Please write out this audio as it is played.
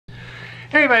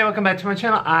Hey everybody, welcome back to my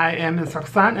channel. I am Ms.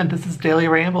 Roxanne and this is Daily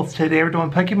Rambles. Today we're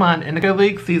doing Pokemon Indigo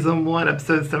League Season 1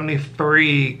 Episode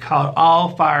 73 called All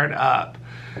Fired Up.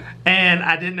 And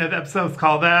I didn't know the episode was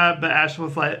called that, but Ash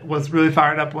was really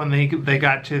fired up when they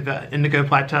got to the Indigo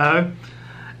Plateau.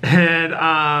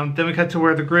 And then we cut to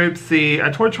where the group see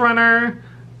a torch runner,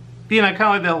 you know, kind of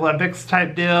like the Olympics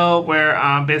type deal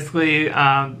where basically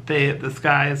this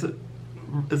guy is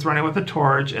running with a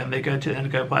torch and they go to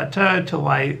Indigo Plateau to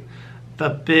light the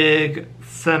big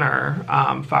center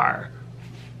fire.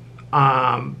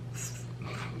 God,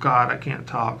 I can't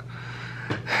talk.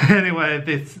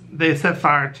 Anyway, they set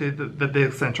fire to the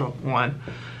big central one.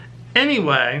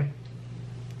 Anyway,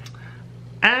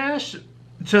 Ash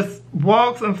just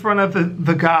walks in front of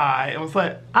the guy and was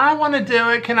like, I want to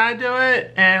do it, can I do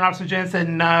it? And Officer James said,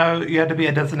 no, you have to be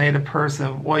a designated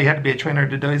person. Well, you have to be a trainer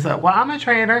to do it. He's like, well, I'm a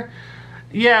trainer.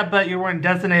 Yeah, but you weren't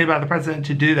designated by the president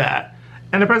to do that.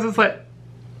 And the president's like,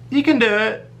 you can do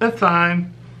it, that's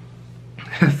fine.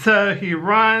 So he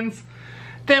runs.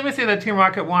 Then we see that Team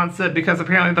Rocket wants it because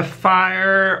apparently the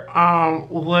fire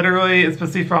literally is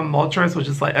supposed to be from Moltres, which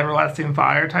is like everlasting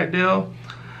fire type deal.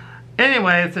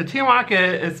 Anyway, so Team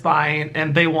Rocket is buying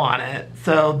and they want it.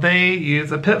 So they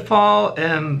use a pitfall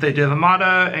and they do the motto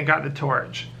and got the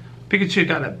torch. Pikachu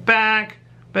got it back,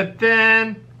 but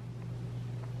then,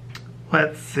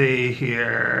 let's see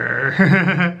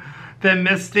here. Then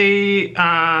Misty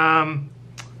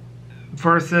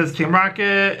versus Team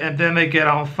Rocket, and then they get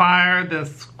on fire. Then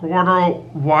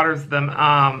Squirtle waters them,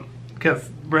 gets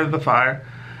rid of the fire.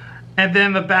 And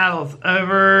then the battle's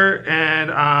over, and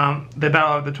they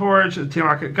battle over the torch. And Team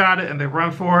Rocket got it, and they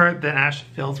run for it. Then Ash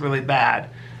feels really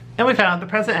bad. And we found out the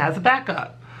president has a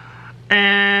backup.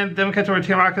 And then we cut to where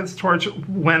Team Rocket's torch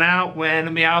went out when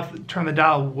Meowth turned the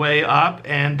dial way up,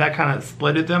 and that kind of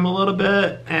splitted them a little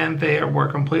bit, and they were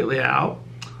completely out.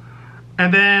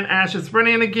 And then Ash is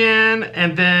running again,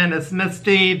 and then it's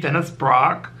Misty, then it's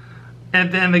Brock.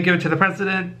 And then they give it to the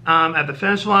president at the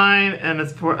finish line, and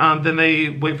it's for, then they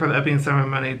wait for the opening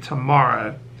ceremony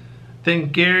tomorrow.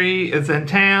 Then Gary is in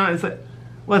town. It's like,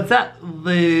 what's up,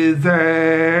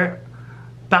 loser?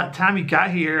 About time you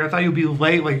got here, I thought you'd be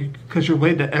late, like, because you're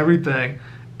late to everything.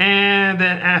 And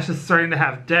then Ash is starting to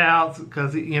have doubts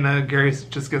because, you know, Gary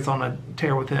just gets on a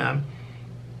tear with him.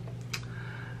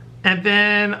 And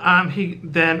then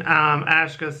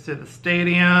Ash goes to the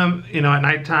stadium, you know, at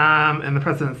nighttime, and the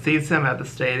president sees him at the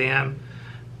stadium.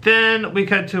 Then we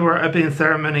cut to where opening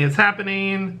ceremony is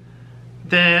happening.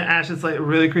 Then Ash is like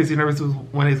really crazy nervous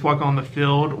when he's walking on the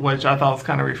field, which I thought was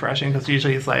kind of refreshing because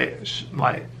usually he's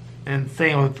like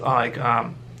insane with like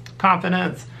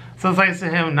confidence. So it's nice to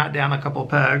him knock down a couple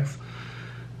pegs.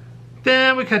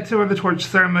 Then we cut to where the torch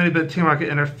ceremony, but Team Rocket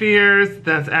interferes.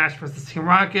 Then it's Ash versus Team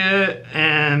Rocket,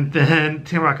 and then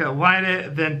Team Rocket light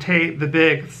it. Then take the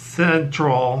big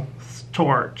central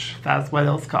torch. That's what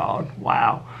it was called.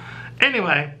 Wow.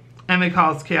 Anyway, and they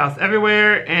cause chaos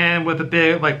everywhere, and with a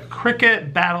big like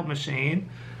cricket battle machine.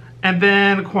 And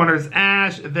then corners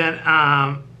Ash. Then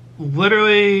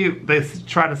literally they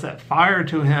try to set fire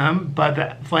to him, but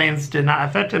the flames did not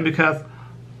affect him because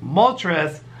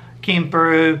Moltres came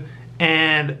through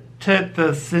and took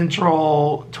the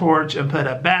central torch and put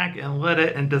it back and lit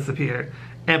it and disappeared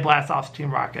and blast off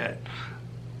Team Rocket.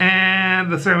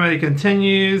 And the ceremony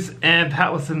continues, and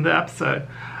that was in the episode.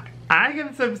 I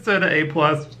give this episode an A+.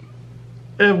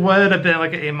 It would have been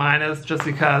like an A- just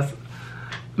because,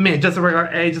 I mean, just a regular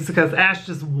A, just because Ash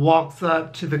just walks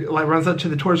up to the, like runs up to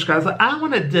the torch guy. I was like, I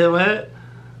want to do it.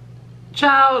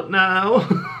 Child, no.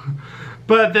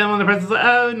 But then when the president's like,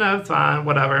 oh, no, it's fine,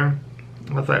 whatever.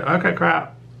 I was like, okay,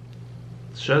 crap.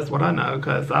 Shows what I know,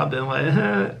 because I've been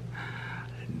like,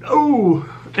 no.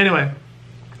 Anyway,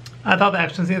 I thought the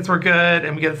action scenes were good,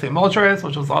 and we get to see Moltres,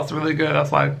 which was also really good.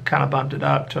 That's why I kind of bumped it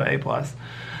up to an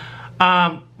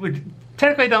A+. We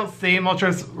technically don't see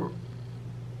Moltres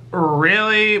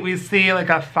really. We see like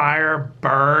a fire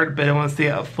bird, but I want to see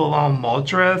a full-on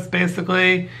Moltres,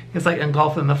 basically. He's like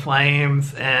engulfed in the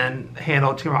flames and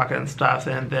handled Team Rocket and stuff,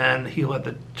 and then he lit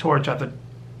the torch after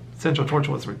central torch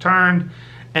was returned,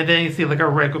 and then you see like a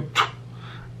red go,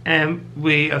 and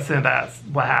we assume that's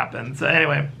what happened. So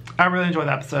anyway, I really enjoyed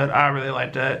the episode. I really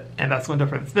liked it, and that's going to do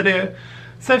it for this video.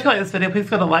 So if you like this video,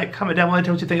 please go to like, comment down below,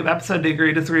 tell what you think of the episode. Do you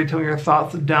agree, disagree, tell me your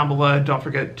thoughts down below. Don't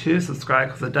forget to subscribe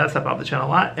because it does help out the channel a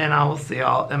lot, and I will see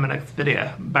y'all in my next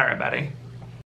video. Bye everybody.